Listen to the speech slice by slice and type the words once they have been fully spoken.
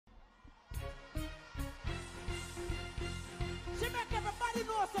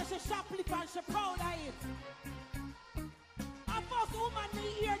she shoplift and she proud of it. A first woman me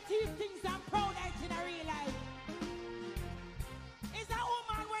hear thief things and proud of it in a real life. It's a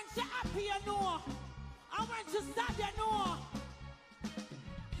woman when she happy you know. And when she sad you know.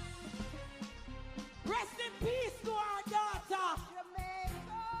 Rest in peace to our daughter.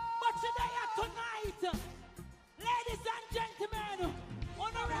 But today and tonight, ladies and gentlemen,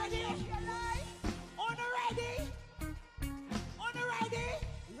 on the ready? On the ready? On the ready?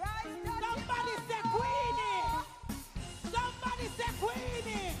 Somebody say Queenie! Somebody say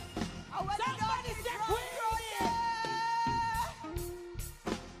Queenie! Somebody say Queenie!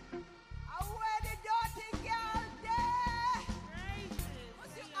 I wear the dirty girl there!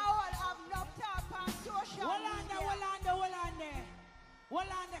 What's the hour of no top on social media? Hold on there. Hold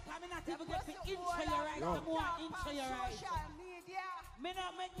on there, I'm not even get to inch for your right. I'm more inch for your right. Me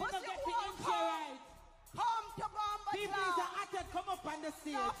not get to inch for your right. Come to Bomba people is a hothead come up on the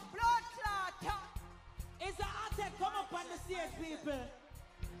stage. No blood clot. It's a hothead come up on the stage, people.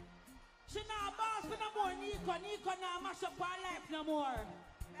 She not boss for no more. Nico now mash up her life no more.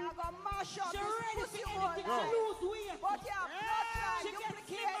 I'm gonna mash up she this ready pussy for anything to lose weight. But yeah, blood clot, she you get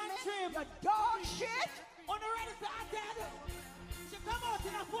slim and trim. You dog shit. On the ready for hothead. She come out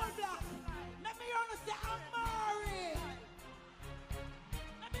in a full block. Let me understand Amari.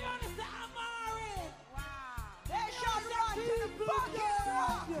 Let me understand Amari. They shall run to the fucking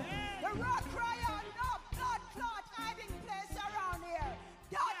rock. The rock crier, no blood clot hiding place around here.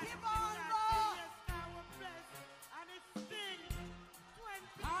 Dirty Bongo.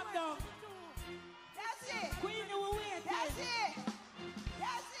 Calm down. That's it. Queen, we wait. That's it.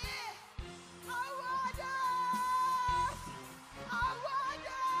 That's it. I want us. I want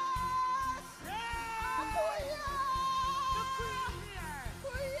us. The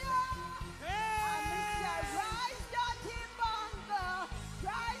queen here. Rise, dirty bongo.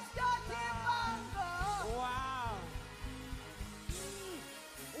 Rise, dirty bongo. Wow.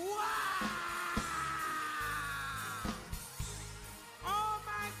 Wow. Oh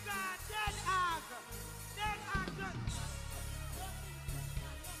my God. Dead hog. Dead hog.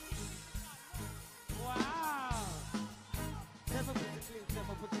 Wow. Never put it clean,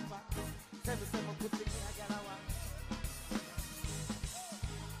 never put it back. Never put it clean, I got a one.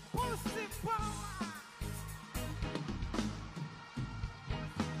 Pussy power.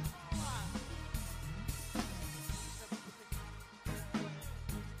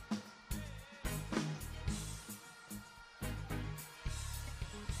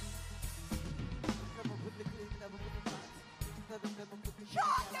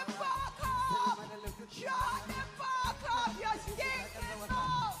 Shut the fuck up! Shut the fuck up! You stinking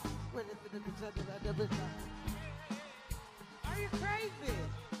mouth! Are you crazy?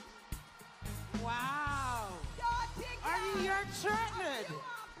 Wow. You're threatened.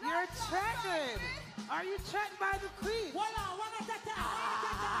 You're threatened. Are you threatened by the queen? One at a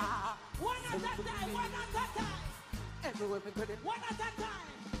time. One at a time. One at a time. Every woman could it. One at a time.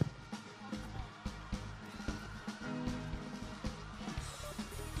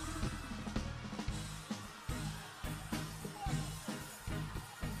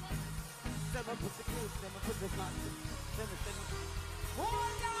 Never put the clothes, never put the pants.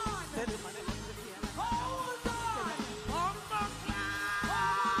 Hold on! Hold on! Hold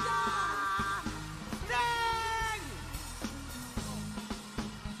on! Sting!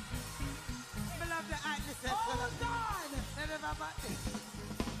 I love the actresses. Hold on!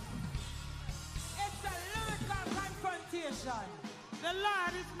 It's a lyrical confrontation. The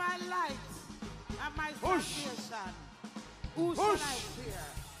Lord is my light and my salvation. Who shall I fear?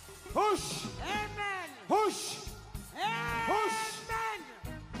 Push! Amen! Push! Amen!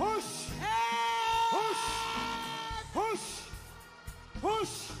 Push! Push!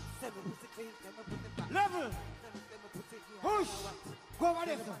 Push! Level! Push! Go over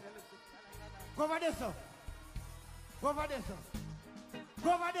there, sir. Go over there, sir. Go over there, sir. Go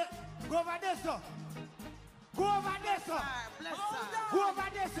over there. Go over there, sir. Go over there, sir. Bless her. Go over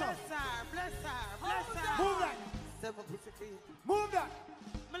there, sir. Bless her. Bless her. Bless her. Move that. Move that.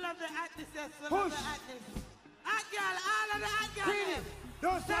 I love the actresses. I love Push. the actresses. Hot girl, all of the hot girls.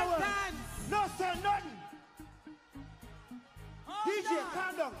 Don't say a word. No say nothing. DJ,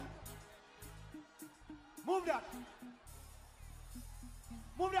 calm down. Move that.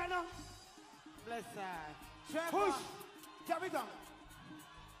 Move that now. Bless her. Trevor. Push. Tap it down.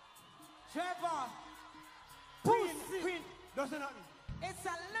 Trevor. Queen. Queen. Don't say nothing. It's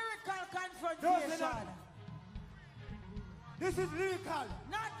a lyrical Don't say confrontation. nothing. This is lyrical.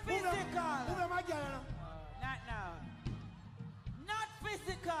 Not physical. Move that, my girl, now. Not now. Not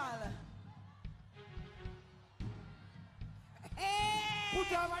physical. Put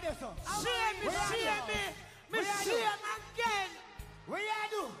over there, so. Shame me. Me shame again. What you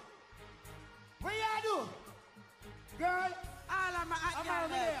do? Girl. All of my Amari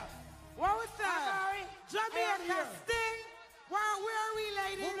there. What was that? Amari. Jamaica Sting. Where are we,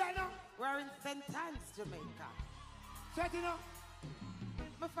 ladies? Move right now. We're in St. Anne's, Jamaica. Set it up.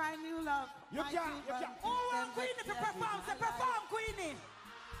 Me find new love. You can't. Oh, Queenie to perform. So perform, Queenie.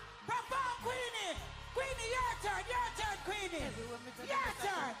 Perform, Queenie. Queenie, your turn, Queenie. Your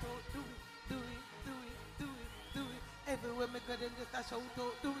turn. Do it. Everywhere me go, them just a shout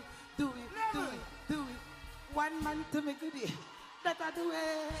out. Do it. One man to make it. That I do it.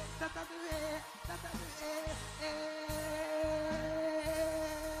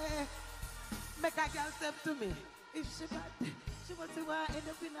 Make a girl step to me. If she bad, she must see why I end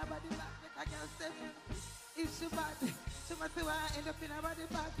up in her body bag. Make a girl step. If she bad, she must see why I end up in her body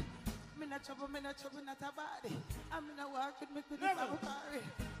bag. Me not trouble, not a body. I'm in a walk with me to the Amari.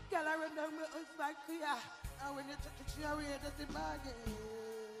 Girl, I run down my husband clear. And when you touch it, she already does the bargain.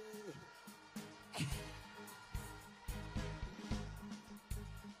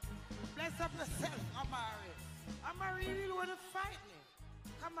 Bless up yourself, Amari. Amari, you really want to fight me?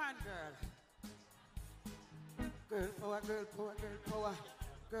 Come on, girl. Girl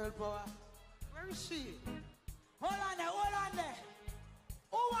power. Where is she? Hold on there.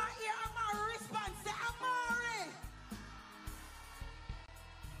 Who want to hear Amari response to Amari?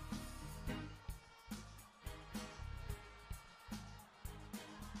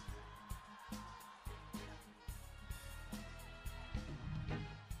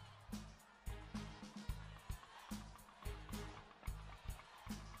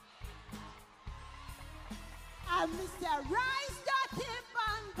 And Mr. Rise that hip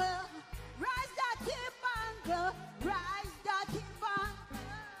angle, rise that hip angle, rise that hip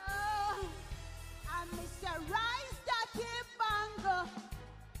angle. And Mr. Rise that hip angle.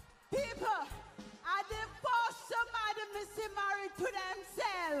 People, are they force somebody missing married to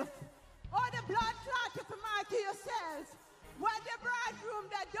themselves? Or the blood clot if you marry to yourselves? What the bridegroom,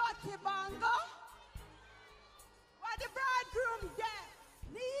 the dirty bango? What the bridegroom, the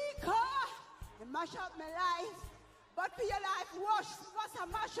Nico? You mash up my life, but for your life, what's a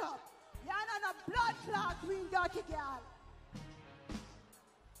mash up? You're not a blood clot, green dirty girl.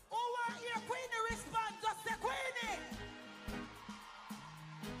 Who want your Queenie respond? Just the Queenie.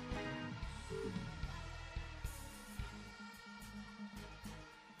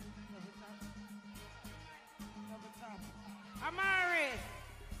 Amari,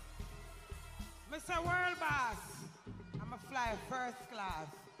 Mr. World Boss, I'm a fly first class.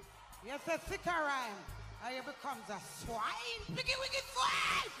 You say sick a rhyme, and you becomes a swine. Wicked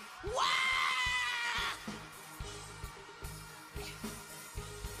swine! Wah!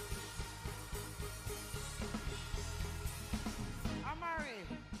 Amari,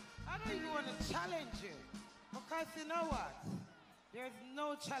 I don't even want to challenge you. Because you know what? There's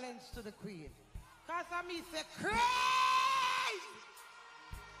no challenge to the queen. Because I mean, say crazy!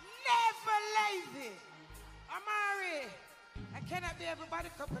 Never lazy! Amari! I cannot be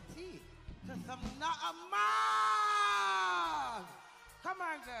everybody's cup of tea, because I'm not a man. Come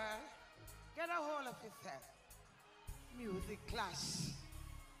on, girl. Get a hold of yourself. Music clash.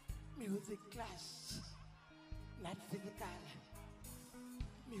 Not physical.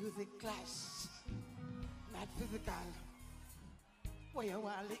 Music clash. Not physical. Where you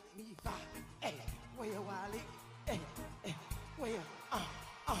want to lick me back? Hey, where you want to lick? Hey, where you?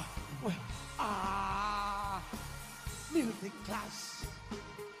 Music clash.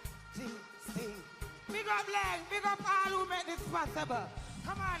 Sing. Big up Leg, big up all who make this possible.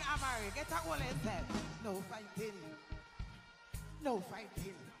 Come on, Amari, get a hold of yourself. No fighting.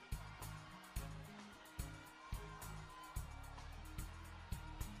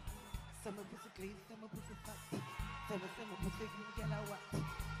 Some pussy clean, some pussy fat. Some pussy green, get a what?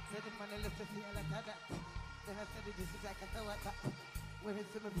 Said the money left to feel like that. Then I said this is like a tower tap. When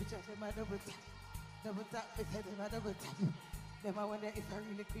it's in my picture, say my double tap. Double tap, they said my double tap. Them I wonder if I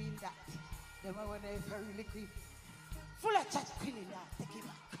really clean that. Them I wonder if I really clean. Full of chat, cleaning that, take it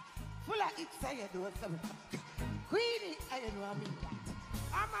back. Full of it, say you do something. Queenie, I know I mean that.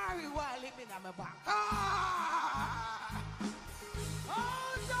 Amari while living on my back.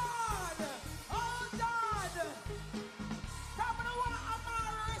 Hold on! Come on,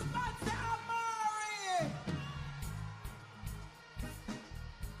 Amari, respond to Amari!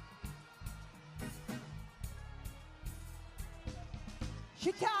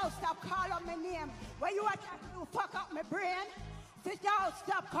 She can't stop calling my name. When you are trying to fuck up my brain, she can't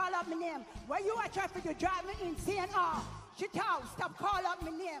stop calling up my name. When you are trying to drive me insane, she can't stop calling up my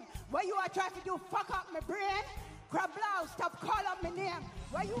name. When you are trying to fuck up my brain, Crab blouse, stop calling me name.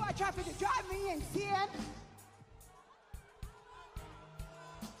 Why you are trying to drive me insane?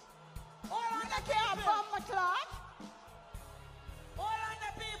 All on the Can't people. bomb my clock. All on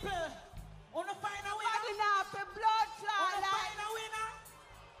the people. Wanna find a Body winner? now for blood clot. Wanna Like, find a winner?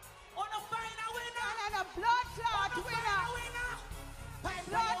 Wanna find a winner? and a blood clot Wanna winner. find a winner? Pipe for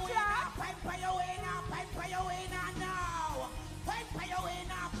Blood your winner, clot. pipe for your winner, pipe for your winner now. Pipe for your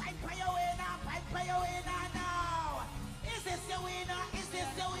winner, pipe for your winner, pipe for your winner now. Is this your winner? Is this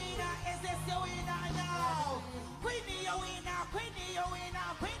your winner? Is this your winner now? Queenie your winner, Queenie your winner,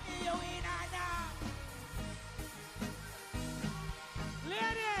 Queenie your winner now.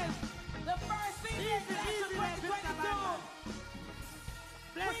 Ladies, The first female class of 2022.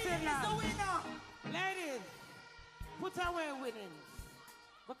 blessing Queen is the now. winner. Ladies, put away winnings,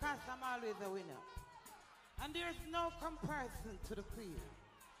 because I'm always a winner. And there's no comparison to the queen.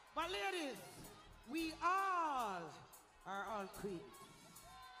 But ladies, we all are all queens.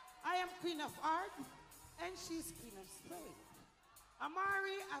 I am queen of art, and she's queen of strength.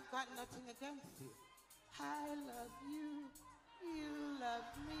 Amari, I've got nothing against you. I love you, you love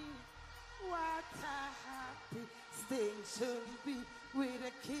me. What a happy thing should be with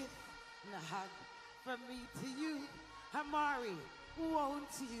a kiss and a hug from me to you. Amari, won't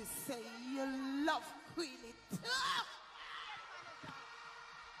you say you love Queenie too?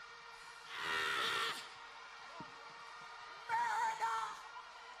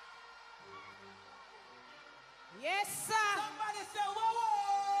 Yes, sir. Somebody say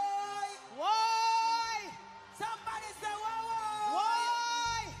whoa, Why? somebody say whoa,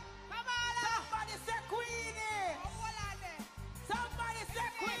 Why? Come on. somebody say Queenie, somebody say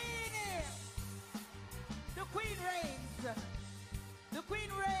Queenie. The queen reigns, the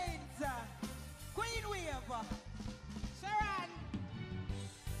queen reigns, queen wave. Sharon,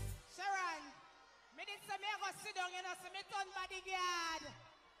 me did say me go sit down, you know, see me turn bodyguard.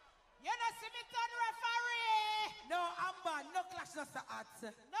 You know, see me turn referee. No, Amber, no clash, no sir at.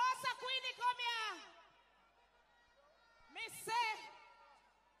 No, sir, Queenie, come here. Me say,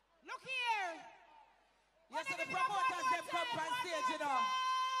 look here. Yes, so the promoters them come on stage, you know.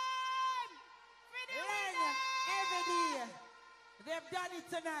 Ring every day. They've done it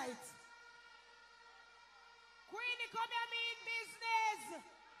tonight. Queenie, come here, me in business.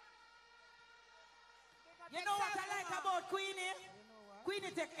 You know what I like about Queenie?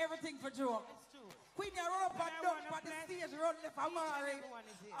 Queenie take everything for joke. It's true. Queenie run up and I down wanna on the bless stage, run left Amari. everyone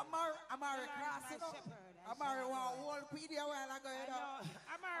is here. Amari The Lord cross, is you my know. shepherd, I Amari shall not want want. hold Queenie a while ago, you I know.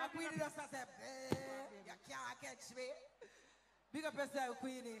 know. Amari, And Queenie just said, you can't catch me. Big up yourself,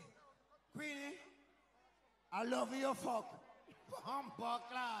 Queenie. Queenie, I love your fuck. Bumper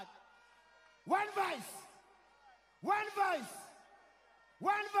clad. One voice. One voice.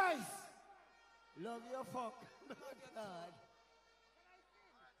 One voice. Love your fuck. God.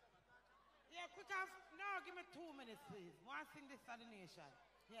 Yeah, quick off. No, give me 2 minutes, please. Want to sing this for the nation.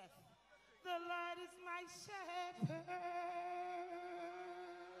 Yes. The Lord is my shepherd.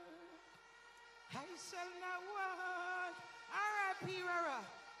 I shall not want. R.I.P. Rara.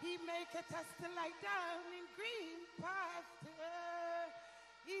 He maketh us to lie down in green pasture.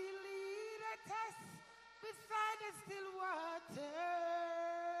 He leadeth us beside the still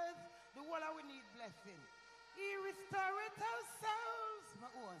waters. The water we need blessing. He restoreth our souls,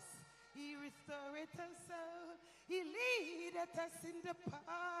 my horse. He restoreth our soul. He leadeth us in the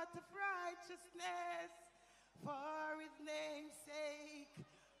path of righteousness for his name's sake,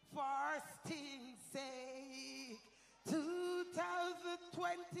 for sting's sake. 2022,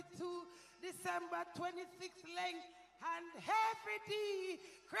 December 26th, length and every day.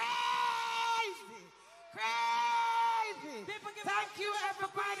 Crazy! Crazy! People give Thank up you, to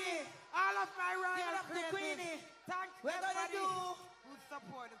everybody. Queenie. All of my Give royal it up to crazies. Queenie. Thanks We're gonna everybody do- who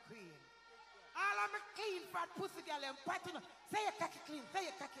support the queen. All of my clean fat pussy girl and pattern. Say your cocky clean, say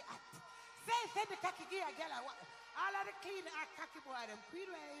your cocky hot. Say the cocky gear girl. All of the clean and cocky boy them queen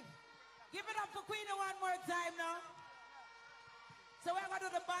wave. Give it up for Queenie one more time now. So we're gonna do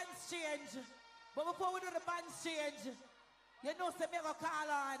the bands change. But before we do the bands change, you know say me go call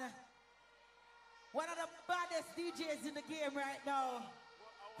on one of the baddest DJs in the game right now.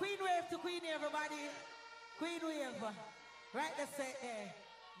 Queen wave to Queenie, everybody. Queen wave. Right, let's say there.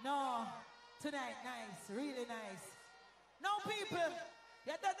 No, tonight, nice, really nice. Now people,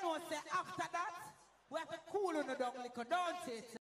 you don't know say after that, we have to cool on the dog liquor, don't it?